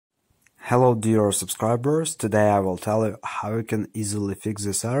Hello dear subscribers, today I will tell you how you can easily fix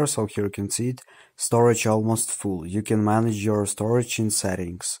this error. So here you can see it, storage almost full. You can manage your storage in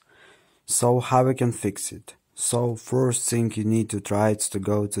settings. So how you can fix it? So first thing you need to try is to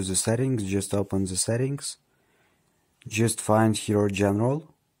go to the settings, just open the settings, just find here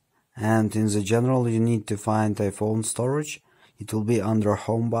general, and in the general you need to find iPhone storage. It will be under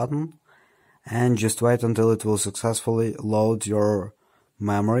home button, and just wait until it will successfully load your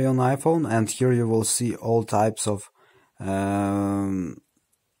memory on iPhone, and here you will see all types of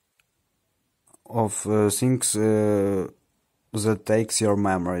things that takes your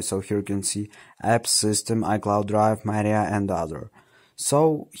memory. So here you can see apps, system, iCloud Drive, media, and other.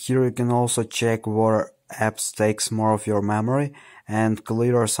 So here you can also check where apps takes more of your memory and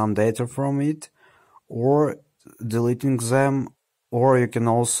clear some data from it, or deleting them. Or you can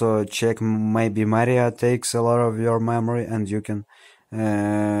also check maybe media takes a lot of your memory and you can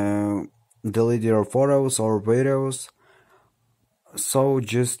delete your photos or videos. So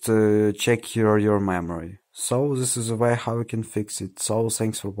just check your memory. So this is a way how you can fix it. So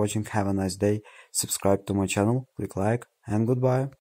thanks for watching, have a nice day, subscribe to my channel, click like, and goodbye.